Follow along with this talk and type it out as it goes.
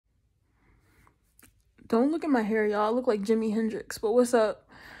Don't look at my hair, y'all. I look like Jimi Hendrix, but what's up?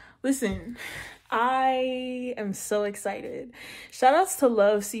 Listen, I am so excited. Shout outs to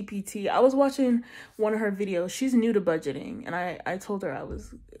Love CPT. I was watching one of her videos. She's new to budgeting, and I told her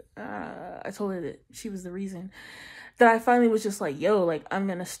I told her that she was the reason that I finally was just like, yo, like, I'm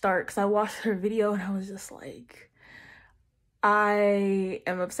gonna start, because I watched her video and I was just like, I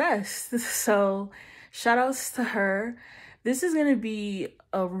am obsessed. So shout outs to her. This is gonna be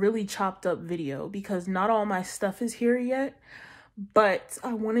a really chopped up video because not all my stuff is here yet, but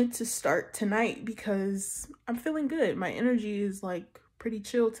I wanted to start tonight because I'm feeling good. My energy is like pretty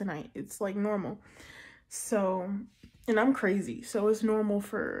chill tonight. It's like normal. So, and I'm crazy, so it's normal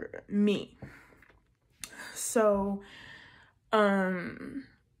for me. So, I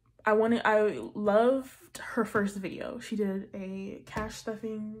loved her first video. She did a cash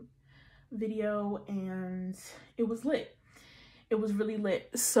stuffing video and it was lit. It was really lit.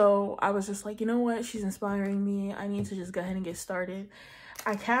 So I was just like, you know what? She's inspiring me. I need to just go ahead and get started.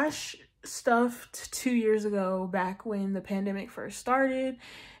 I cash stuffed 2 years ago, back when the pandemic first started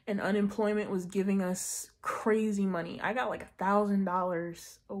and unemployment was giving us crazy money. I got like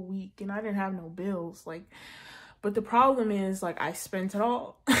 $1,000 a week and I didn't have no bills. But the problem is, like, I spent it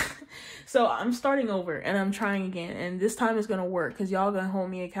all. So I'm starting over and I'm trying again. And this time it's gonna work because y'all gonna hold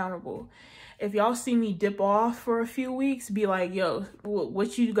me accountable. If y'all see me dip off for a few weeks, be like, yo,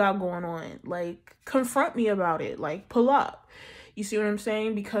 what you got going on? Like, confront me about it. Like, pull up. You see what I'm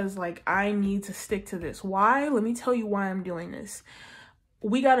saying? Because, like, I need to stick to this. Why? Let me tell you why I'm doing this.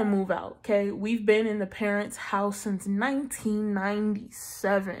 We got to move out, okay? We've been in the parents' house since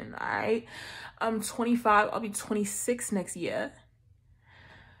 1997, all right? I'm 25. I'll be 26 next year.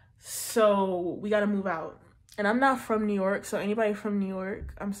 So we got to move out. And I'm not from New York, so anybody from New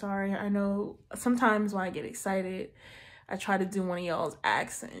York, I'm sorry. I know sometimes when I get excited, I try to do one of y'all's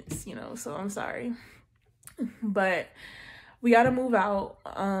accents, you know, so I'm sorry. But we got to move out.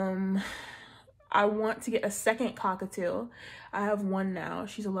 I want to get a second cockatiel. I have one now.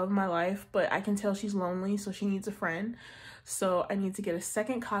 She's a love of my life, but I can tell she's lonely, so she needs a friend. So I need to get a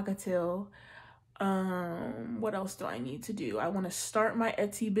second cockatiel. What else do I need to do? I want to start my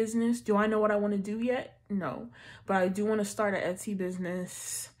Etsy business. Do I know what I want to do yet? No, but I do want to start an Etsy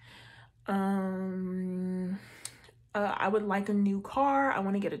business. I would like a new car. I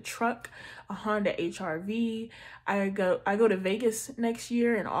want to get a truck, a Honda HR-V. I go to Vegas next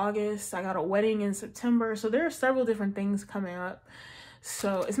year in August. I got a wedding in September. So there are several different things coming up.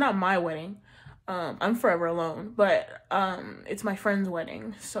 So it's not my wedding. I'm forever alone, but it's my friend's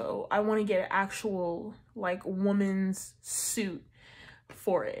wedding. So I want to get an actual, like, woman's suit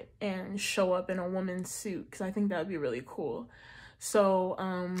for it and show up in a woman's suit because I think that would be really cool. So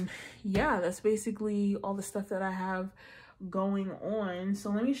yeah, that's basically all the stuff that I have going on. So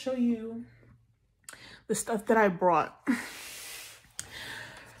let me show you the stuff that I brought.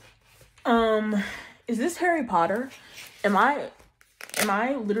 Is this Harry Potter? Am I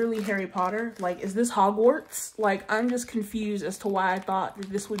literally Harry Potter? Like, is this Hogwarts? Like, I'm just confused as to why I thought that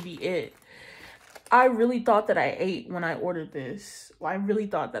this would be it. I really thought that I ate when I ordered this. I really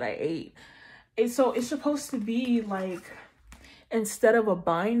thought that I ate. So it's supposed to be like, instead of a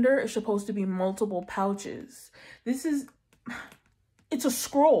binder, it's supposed to be multiple pouches. It's a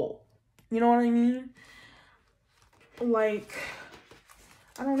scroll. You know what I mean? Like,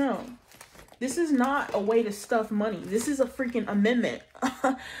 I don't know. This is not a way to stuff money. This is a freaking amendment.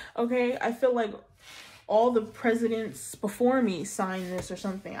 Okay? I feel like all the presidents before me signed this or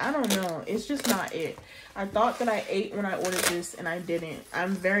something. I don't know. It's just not it. I thought that I ate when I ordered this and I didn't.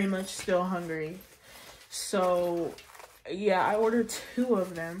 I'm very much still hungry. So yeah, I ordered 2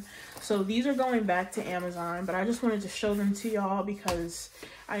 of them. So these are going back to Amazon, but I just wanted to show them to y'all because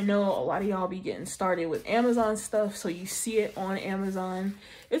I know a lot of y'all be getting started with Amazon stuff. So you see it on Amazon.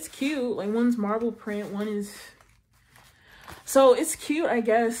 It's cute. Like, one's marble print, one is... So it's cute, I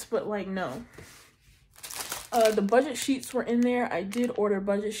guess, but like, no. The budget sheets were in there. I did order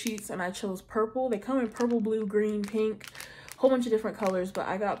budget sheets and I chose purple. They come in purple, blue, green, pink, whole bunch of different colors, but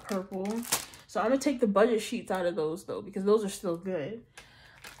I got purple. So I'm gonna take the budget sheets out of those though, because those are still good.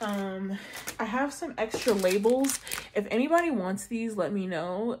 I have some extra labels. If anybody wants these, let me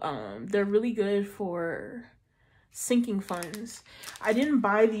know. They're really good for sinking funds. I didn't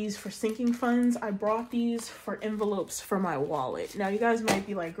buy these for sinking funds. I brought these for envelopes for my wallet. Now you guys might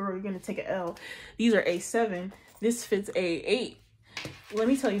be like, girl, you're gonna take an L. These are A7. This fits A8. Let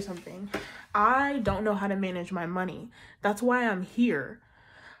me tell you something. I don't know how to manage my money. That's why I'm here.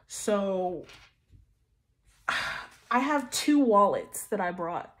 So I have 2 wallets that I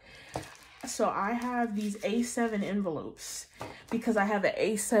brought. So I have these A7 envelopes because I have an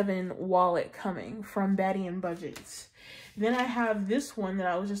A7 wallet coming from Baddie and Budgets. Then I have this one that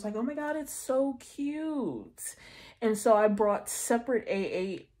I was just like, oh my God, it's so cute. And so I brought separate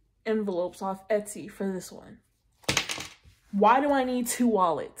A8 envelopes off Etsy for this one. Why do I need 2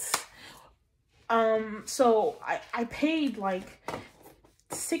 wallets? So I paid like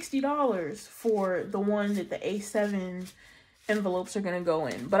 $60 for the one that the A7 envelopes are gonna go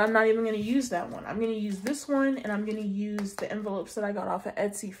in, but I'm not even gonna use that one. I'm gonna use this one, and I'm gonna use the envelopes that I got off of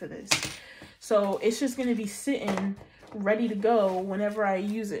Etsy for this. So it's just gonna be sitting ready to go whenever I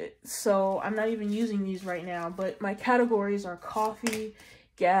use it. So I'm not even using these right now, but my categories are coffee,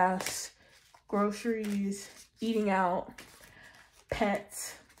 gas, groceries, eating out,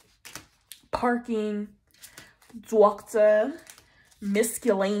 pets, parking, doctor,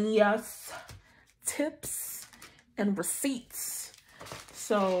 miscellaneous, tips, and receipts.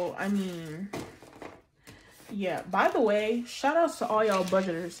 So, I mean, yeah. By the way, shout outs to all y'all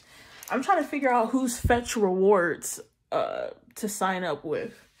budgeters. I'm trying to figure out who's Fetch Rewards to sign up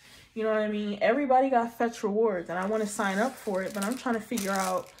with. You know what I mean? Everybody got Fetch Rewards, and I want to sign up for it, but I'm trying to figure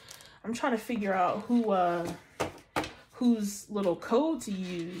out who whose little code to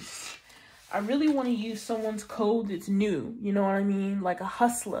use. I really want to use someone's code that's new, you know what I mean? Like a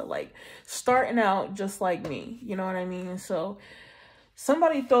hustler, like starting out just like me, you know what I mean? So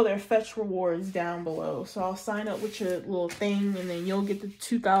somebody throw their Fetch Rewards down below. So I'll sign up with your little thing, and then you'll get the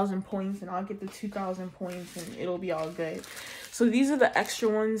 2,000 points, and I'll get the 2,000 points, and it'll be all good. So these are the extra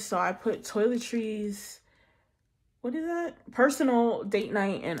ones. So I put toiletries, what is that? Personal, date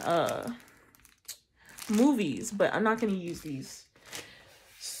night, and movies, but I'm not going to use these.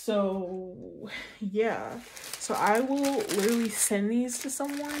 So yeah, so I will literally send these to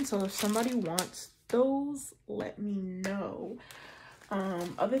someone. So if somebody wants those, let me know.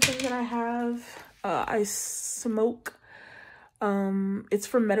 Other thing that I have, I smoke. It's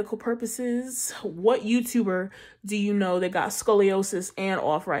for medical purposes. What YouTuber do you know that got scoliosis and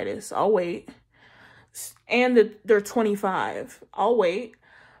arthritis? I'll wait. And they're 25. I'll wait.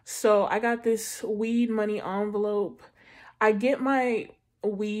 So I got this weed money envelope. I get my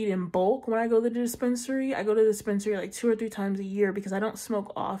weed in bulk when I go to the dispensary. I go to the dispensary like 2 or 3 times a year because I don't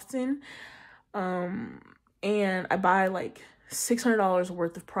smoke often. And I buy like $600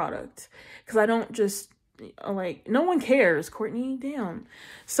 worth of product because I don't just like, no one cares, Courtney, damn.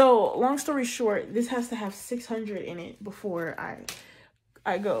 So long story short, this has to have 600 in it before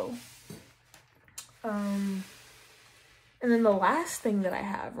I go. And then the last thing that I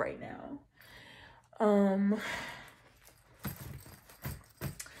have right now,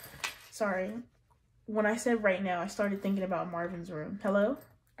 sorry, when I said right now, I started thinking about Marvin's room. Hello?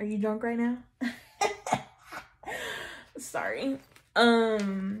 Are you drunk right now? Sorry. I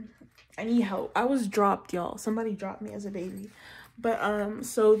need help. I was dropped, y'all. Somebody dropped me as a baby. But,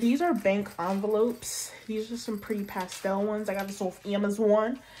 so these are bank envelopes. These are some pretty pastel ones. I got this off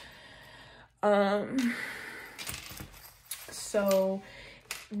Amazon. So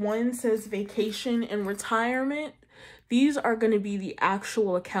one says vacation and retirement. These are going to be the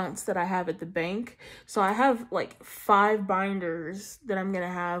actual accounts that I have at the bank. So I have like 5 binders that I'm going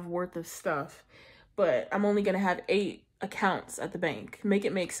to have worth of stuff, but I'm only going to have 8 accounts at the bank. Make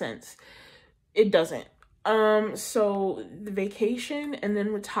it make sense. It doesn't. So the vacation and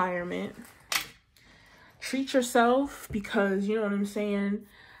then retirement. Treat yourself because, you know what I'm saying?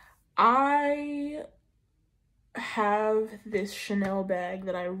 I have this Chanel bag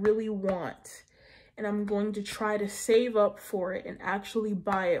that I really want, and I'm going to try to save up for it and actually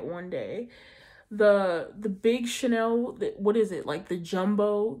buy it one day. The big Chanel, what is it, like the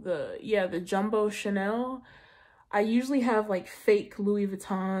jumbo, the jumbo Chanel. I usually have like fake Louis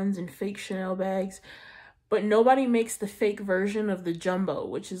Vuittons and fake Chanel bags, but nobody makes the fake version of the jumbo,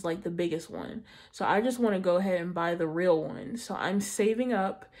 which is like the biggest one. So I just want to go ahead and buy the real one. So I'm saving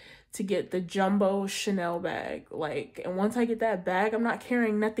up to get the jumbo Chanel bag. Like, and once I get that bag, I'm not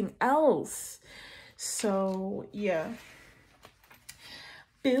carrying nothing else. So yeah.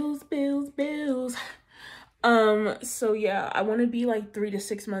 Bills. So yeah, I want to be like 3 to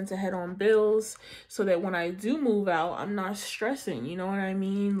 6 months ahead on bills so that when I do move out, I'm not stressing, you know what I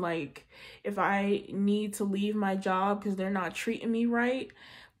mean? Like, if I need to leave my job because they're not treating me right,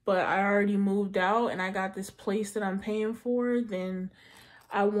 but I already moved out and I got this place that I'm paying for, then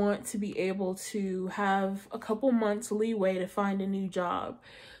I want to be able to have a couple months leeway to find a new job.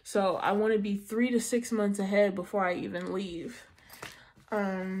 So I want to be 3 to 6 months ahead before I even leave.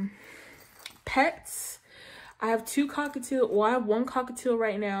 Pets. I have 2 cockatiel. Well, I have 1 cockatiel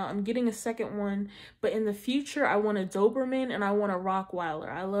right now. I'm getting a second one, but in the future, I want a Doberman and I want a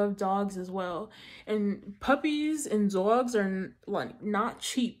Rottweiler. I love dogs as well. And puppies and dogs are like not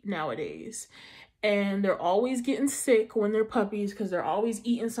cheap nowadays. And they're always getting sick when they're puppies because they're always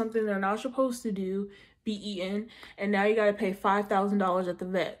eating something they're not supposed to be eating. And now you got to pay $5,000 at the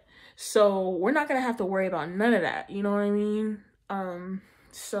vet. So we're not going to have to worry about none of that. You know what I mean?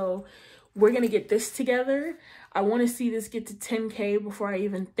 So we're going to get this together. I want to see this get to 10K before I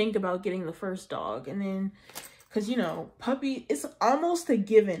even think about getting the first dog. And then, because, you know, puppy, it's almost a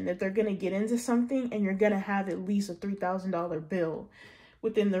given that they're going to get into something and you're going to have at least a $3,000 bill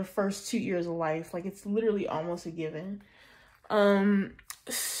within their first 2 years of life. Like, it's literally almost a given.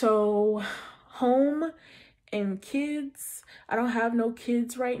 So home and kids. I don't have no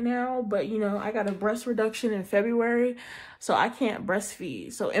kids right now, but you know, I got a breast reduction in February, so I can't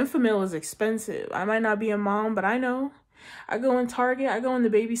breastfeed. So Enfamil is expensive. I might not be a mom, but I know. I go in Target, I go in the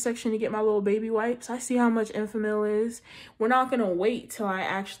baby section to get my little baby wipes. I see how much Enfamil is. We're not gonna wait till I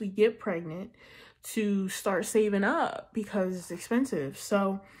actually get pregnant to start saving up because it's expensive.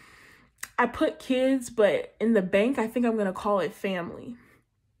 So I put kids, but in the bank, I think I'm gonna call it family.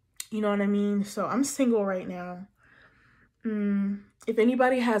 You know what I mean? So I'm single right now. If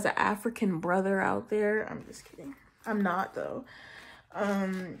anybody has an African brother out there, I'm just kidding. I'm not though.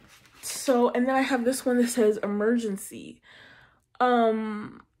 So, and then I have this one that says emergency.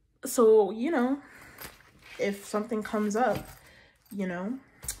 So, you know, if something comes up, you know,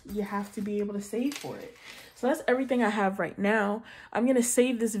 you have to be able to save for it. So that's everything I have right now. I'm going to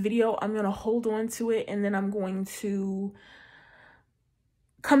save this video. I'm going to hold on to it, and then I'm going to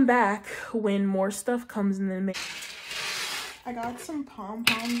come back when more stuff comes in the mail. I got some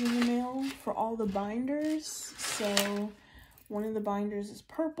pom-poms in the mail for all the binders. So one of the binders is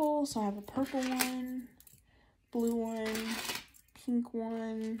purple, so I have a purple one, blue one, pink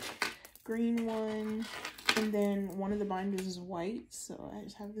one, green one, and then one of the binders is white, so I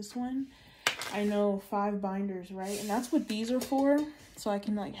just have this one. I know 5 binders, right? And that's what these are for, so I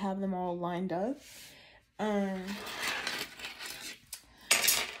can like have them all lined up.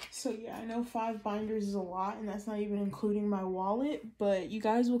 So yeah, I know 5 binders is a lot, and that's not even including my wallet, but you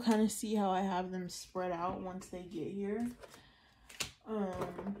guys will kind of see how I have them spread out once they get here. I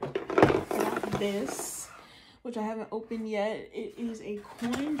got this, which I haven't opened yet. It is a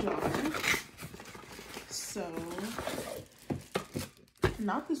coin jar. So,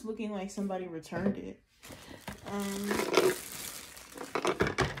 not this looking like somebody returned it.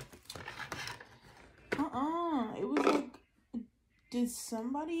 It was like, did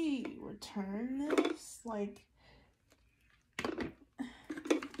somebody return this? Like,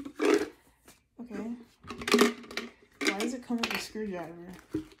 okay. Why does it come with a screwdriver?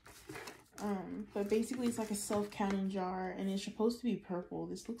 But basically it's like a self-counting jar, and it's supposed to be purple.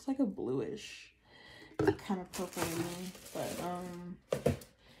 This looks like a bluish kind of purple to me, but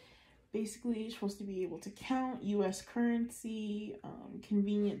basically it's supposed to be able to count US currency,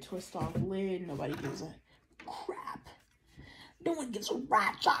 convenient twist-off lid. Nobody gives a crap. No one gives a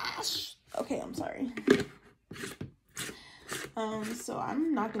rat's ass. Okay, I'm sorry. So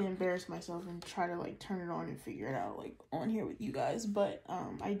I'm not gonna embarrass myself and try to like turn it on and figure it out like on here with you guys, but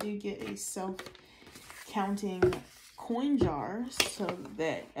I did get a self-counting coin jar so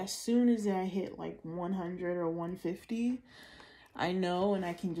that as soon as I hit like 100 or 150, I know, and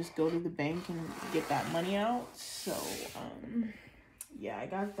I can just go to the bank and get that money out. So yeah, I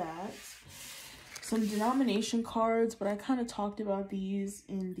got that. Some denomination cards, but I kind of talked about these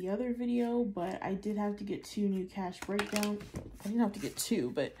in the other video, but I did have to get 2 new cash breakdown. I didn't have to get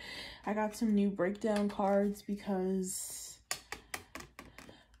 2, but I got some new breakdown cards because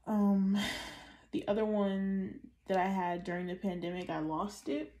the other one that I had during the pandemic, I lost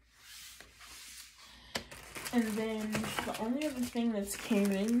it. And then the only other thing that's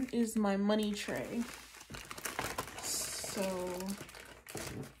came in is my money tray. So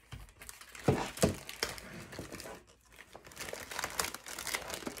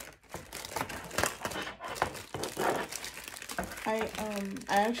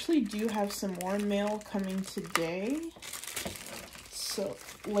I actually do have some more mail coming today. So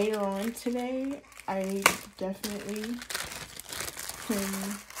later on today, I definitely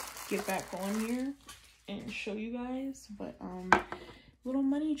can get back on here and show you guys. But little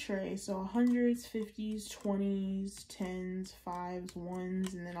money tray, so 100s, 50s, 20s, 10s, 5s,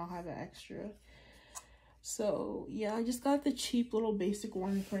 1s, and then I'll have an extra. So yeah, I just got the cheap little basic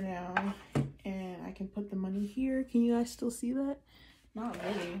one for now, and I can put the money here. Can you guys still see that? Not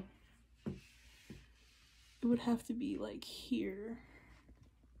really. It would have to be like here.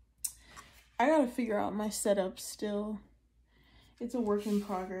 I gotta figure out my setup still. It's a work in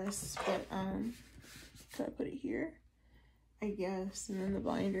progress, but can I put it here? I guess. And then the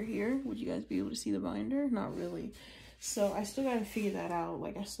binder here. Would you guys be able to see the binder? Not really. So I still gotta figure that out.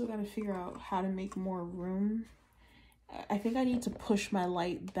 Like, I still gotta figure out how to make more room. I think I need to push my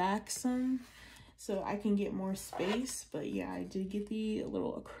light back some so I can get more space. But yeah, I did get the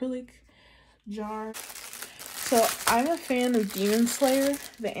little acrylic jar. So I'm a fan of Demon Slayer,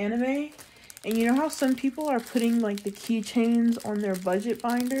 the anime. And you know how some people are putting like the keychains on their budget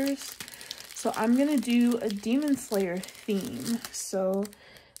binders? So I'm gonna do a Demon Slayer theme. So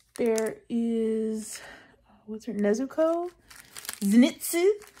there is, what's her, Nezuko, Zenitsu,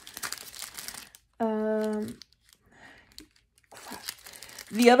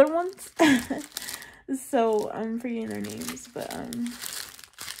 the other ones. So I'm forgetting their names, but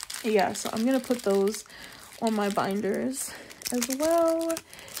yeah, so I'm gonna put those on my binders as well.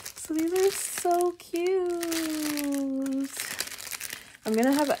 So these are so cute. I'm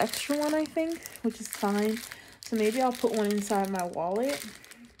gonna have an extra one, I think, which is fine. So maybe I'll put one inside my wallet.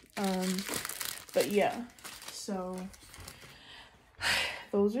 But yeah, so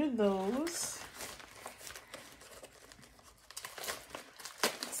those are those.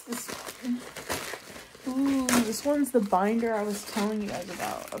 What's this one? Ooh, this one's the binder I was telling you guys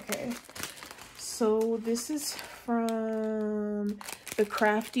about. Okay, so this is from the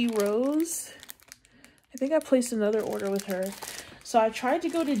Crafty Rose. I think I placed another order with her. So I tried to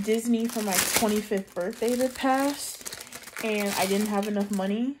go to Disney for my 25th birthday that passed, and I didn't have enough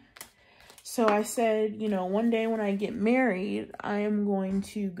money. So I said, you know, one day when I get married, I am going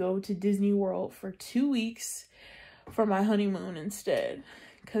to go to Disney World for 2 weeks for my honeymoon instead.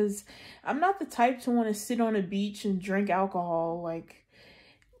 Because I'm not the type to want to sit on a beach and drink alcohol. Like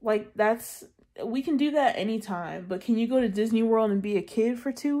that's, we can do that anytime. But can you go to Disney World and be a kid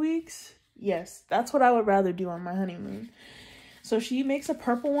for 2 weeks? Yes, that's what I would rather do on my honeymoon. So she makes a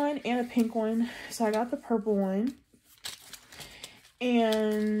purple one and a pink one. So I got the purple one.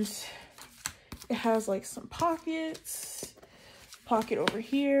 And it has like some pockets. Pocket over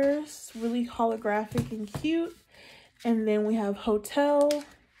here. It's really holographic and cute. And then we have hotel,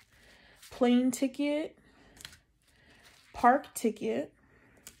 plane ticket, park ticket,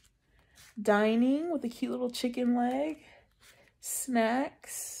 dining with a cute little chicken leg,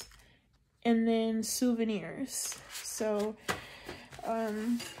 snacks, and then souvenirs. So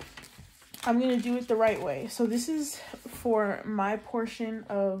I'm gonna do it the right way. So this is for my portion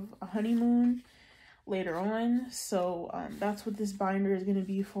of a honeymoon later on. So that's what this binder is gonna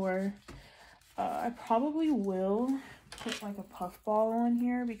be for. I probably will put like a puffball on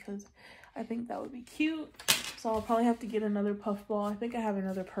here because I think that would be cute. So I'll probably have to get another puffball. I think I have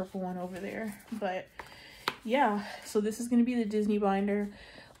another purple one over there. But yeah, so this is gonna be the Disney binder.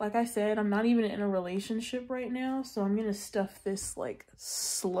 Like I said, I'm not even in a relationship right now, so I'm gonna stuff this like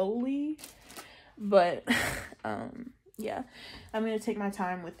slowly. But yeah, I'm gonna take my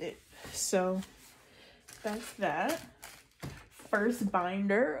time with it. So that's that. First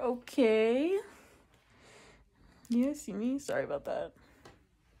binder, okay. Yeah, see me? Sorry about that.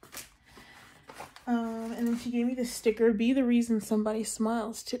 And then she gave me the sticker, be the reason somebody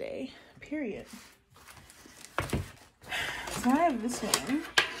smiles today, period. So I have this one.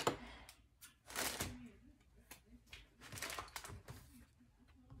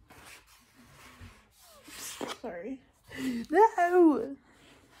 Sorry. No!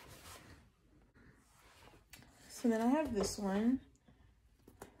 So then I have this one.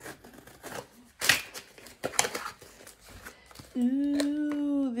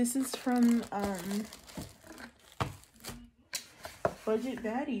 Ooh, this is from Budget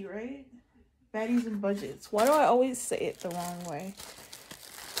Baddie, right? Baddies and Budgets. Why do I always say it the wrong way?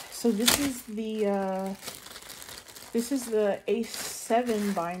 So this is the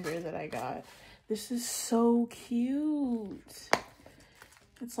A7 binder that I got. This is so cute.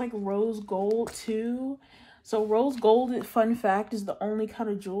 It's like rose gold too. So rose gold, fun fact, is the only kind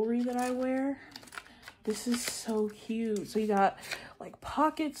of jewelry that I wear. This is so cute. So you got like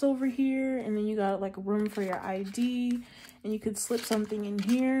pockets over here, and then you got like room for your ID, and you could slip something in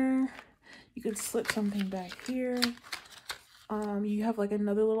here. You could slip something back here. You have like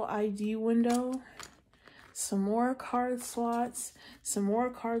another little ID window. Some more card slots. Some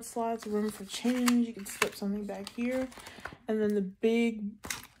more card slots. Room for change. You can slip something back here. And then the big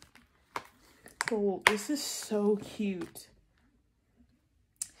gold. This is so cute.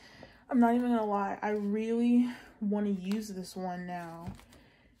 I'm not even gonna lie, I really want to use this one now.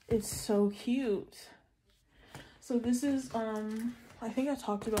 It's so cute. So this is, I think I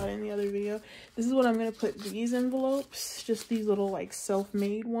talked about it in the other video. This is what I'm gonna put these envelopes, just these little like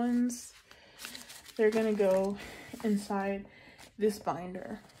self-made ones. they're gonna go inside this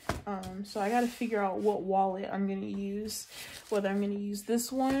binder. So I gotta figure out what wallet I'm gonna use, whether I'm gonna use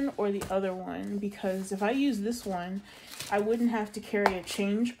this one or the other one, because if I use this one, I wouldn't have to carry a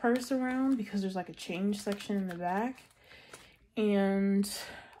change purse around because there's like a change section in the back, and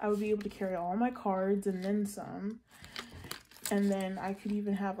I would be able to carry all my cards and then some, and then I could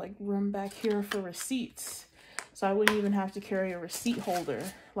even have like room back here for receipts, so I wouldn't even have to carry a receipt holder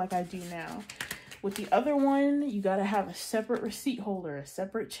like I do now. With the other one, you gotta have a separate receipt holder, a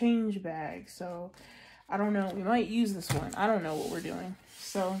separate change bag. So I don't know, we might use this one. I don't know what we're doing.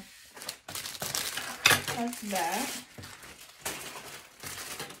 So that's that.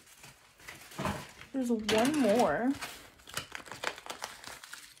 There's one more.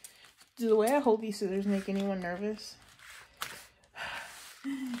 Do the way I hold these scissors make anyone nervous?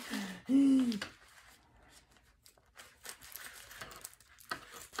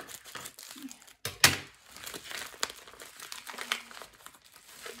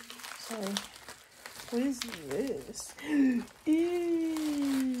 Sorry. What is this?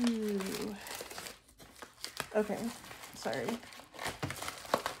 Ew. Okay, sorry.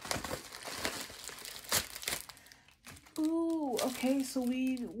 Ooh, okay, so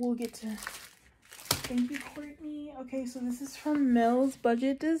we will get to... Thank you, Courtney. Okay, so this is from Mel's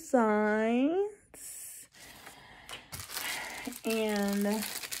Budget Designs. And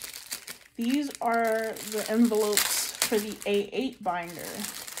these are the envelopes for the A8 binder.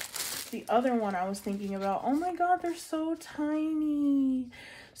 The other one I was thinking about, oh my god, they're so tiny.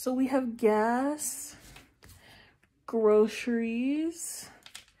 So we have gas, groceries,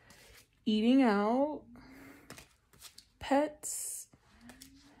 eating out, pets,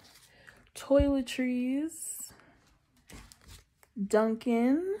 toiletries,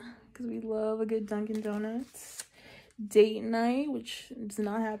 Dunkin', because we love a good Dunkin' Donuts, date night, which is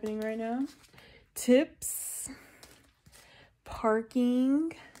not happening right now, tips,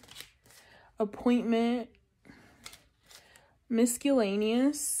 parking, appointment,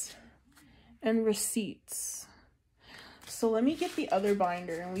 miscellaneous, and receipts. So let me get the other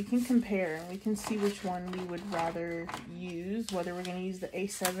binder and we can compare and we can see which one we would rather use, whether we're going to use the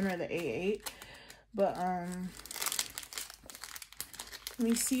A7 or the A8. But let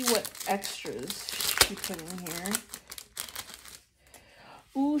me see what extras she put in here.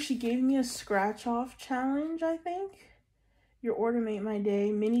 Ooh, she gave me a scratch off challenge, I think. Your order made my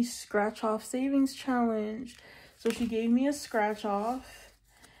day. Mini scratch off savings challenge. So she gave me a scratch off.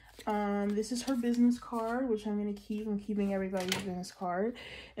 This is her business card, which I'm going to keep. I'm keeping everybody's business card.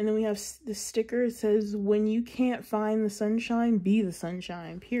 And then we have the sticker. It says, when you can't find the sunshine, be the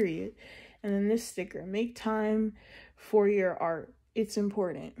sunshine, period. And then this sticker, make time for your art. It's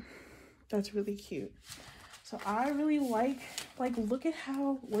important. That's really cute. So I really like, look at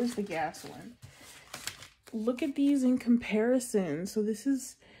how, where's the gas one? Look at these in comparison. So this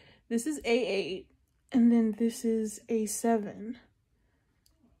is A8 and then this is A7.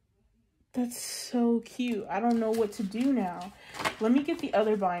 That's so cute. I don't know what to do now. Let me get the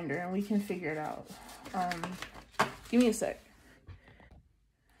other binder and we can figure it out. Give me a sec.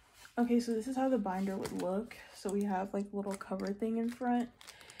 Okay, so this is how the binder would look. So we have like a little cover thing in front,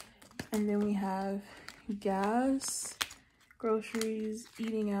 and then we have gas, groceries,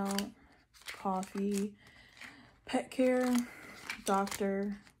 eating out, coffee, pet care,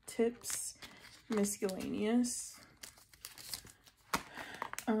 doctor, tips, miscellaneous.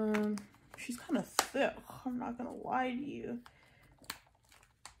 She's kind of thick, I'm not gonna lie to you,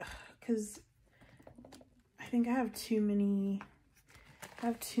 because I think I have too many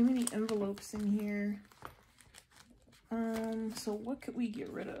envelopes in here. So what could we get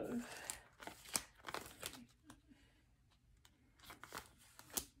rid of?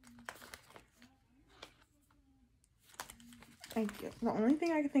 The only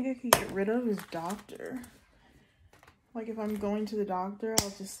thing I think I could get rid of is doctor. Like if I'm going to the doctor,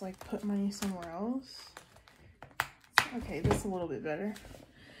 I'll just like put money somewhere else. Okay, this is a little bit better.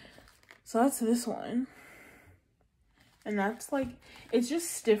 So that's this one. And that's like, it's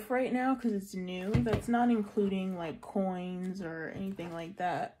just stiff right now because it's new. That's not including like coins or anything like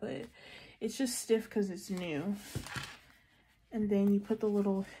that, but it's just stiff because it's new. And then you put the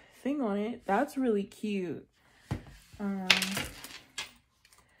little thing on it. That's really cute.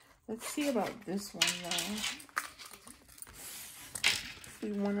 Let's see about this one though. If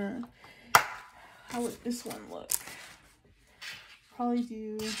we wanna, how would this one look? Probably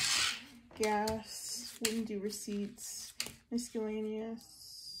do gas, wouldn't do receipts, miscellaneous.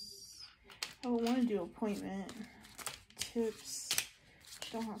 I would want to do appointment, tips,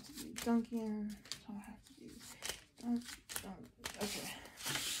 don't have to do Dunkin', don't have to do Dunkin', okay.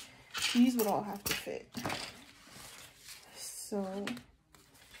 these would all have to fit. So,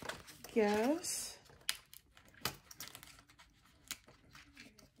 gas.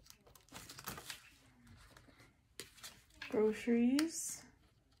 Groceries.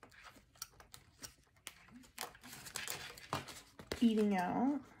 Eating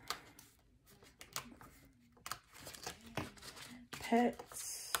out.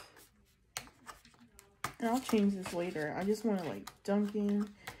 Pets. And I'll change this later. I just want to like dunk in.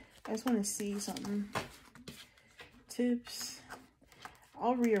 I just want to see something. Tips.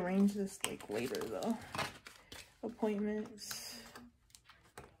 I'll rearrange this like later though. Appointments.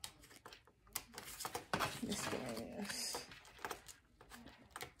 Miscellaneous.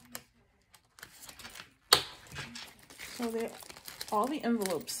 So all the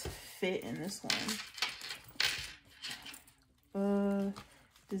envelopes fit in this one.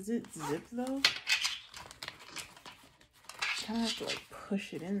 Does it zip though? I have to like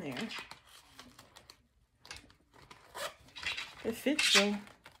push it in there. It fits though.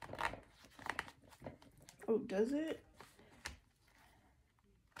 Oh, does it?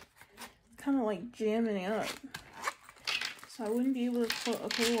 Kind of like jamming up. So I wouldn't be able to put,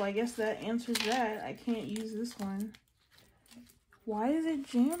 okay, well I guess that answers that. I can't use this one. Why is it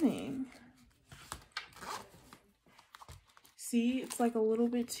jamming? See, it's like a little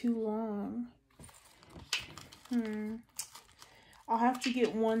bit too long. I'll have to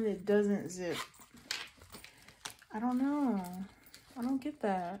get one that doesn't zip. I don't know. I don't get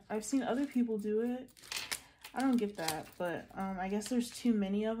that. I've seen other people do it. I don't get that, but I guess there's too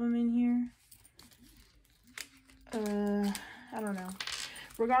many of them in here. I don't know.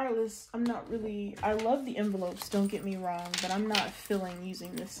 Regardless, I'm not really, I love the envelopes, don't get me wrong, but I'm not feeling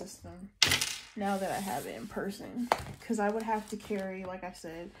using this system now that I have it in person. Because I would have to carry, like I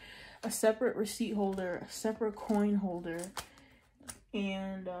said, a separate receipt holder, a separate coin holder,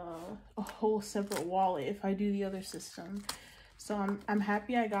 and a whole separate wallet if I do the other system. So I'm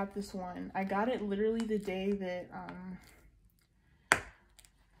happy I got this one. I got it literally the day that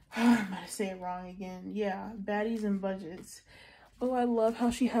I'm gonna say it wrong again. Yeah, Baddies and Budgets. Oh, I love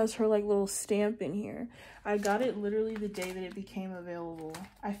how she has her like little stamp in here. I got it literally the day that it became available.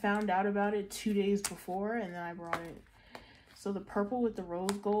 I found out about it 2 days before and then I brought it. So the purple with the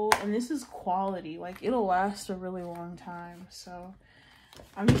rose gold, and this is quality. Like it'll last a really long time. So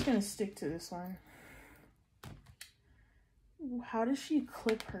I'm just gonna stick to this one. How does she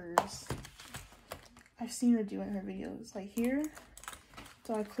clip hers? I've seen her do it in her videos. Like here.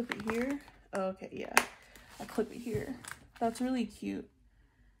 So I clip it here. Oh, okay, yeah. I clip it here. That's really cute.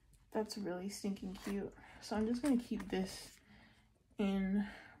 That's really stinking cute. So I'm just gonna keep this in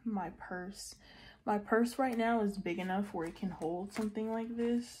my purse. My purse right now is big enough where it can hold something like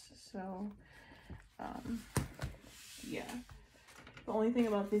this. So, yeah. The only thing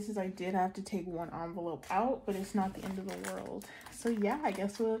about this is I did have to take one envelope out, but it's not the end of the world. So yeah, I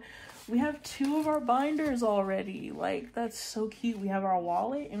guess we have 2 of our binders already. Like, that's so cute. We have our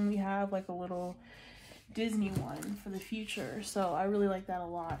wallet and we have like a little Disney one for the future. So I really like that a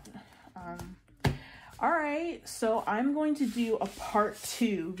lot. All right, so I'm going to do a part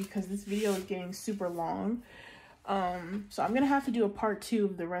 2 because this video is getting super long. So I'm gonna have to do a part 2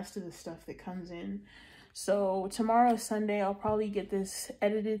 of the rest of the stuff that comes in. So tomorrow is Sunday. I'll probably get this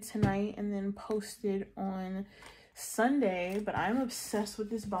edited tonight and then posted on Sunday. But I'm obsessed with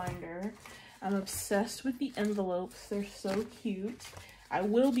this binder. I'm obsessed with the envelopes. They're so cute. I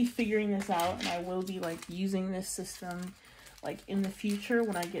will be figuring this out and I will be like using this system like in the future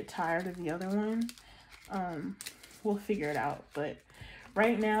when I get tired of the other one. We'll figure it out. But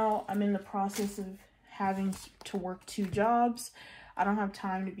right now I'm in the process of having to work 2 jobs. I don't have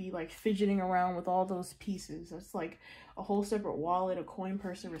time to be like fidgeting around with all those pieces. It's like a whole separate wallet, a coin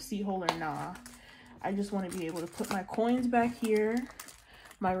purse, a receipt holder. Nah, I just want to be able to put my coins back here,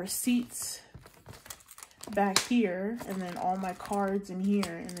 my receipts back here, and then all my cards in here,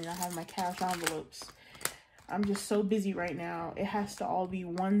 and then I have my cash envelopes. I'm just so busy right now. It has to all be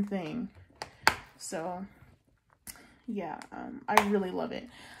one thing. So yeah, I really love it.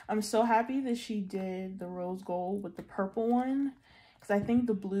 I'm so happy that she did the rose gold with the purple one, because I think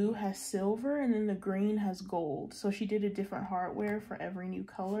the blue has silver and then the green has gold. So she did a different hardware for every new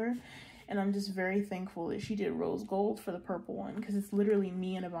color. And I'm just very thankful that she did rose gold for the purple one, because it's literally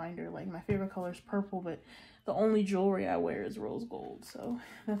me in a binder. Like, my favorite color is purple, but the only jewelry I wear is rose gold. So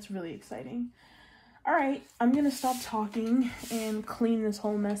that's really exciting. All right, I'm going to stop talking and clean this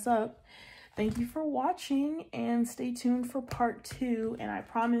whole mess up. Thank you for watching and stay tuned for part 2. And I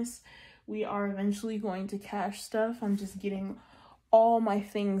promise we are eventually going to cash stuff. I'm just getting all my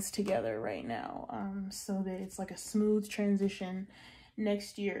things together right now so that it's like a smooth transition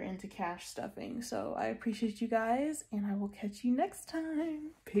next year into cash stuffing. So I appreciate you guys, and I will catch you next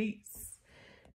time. Peace.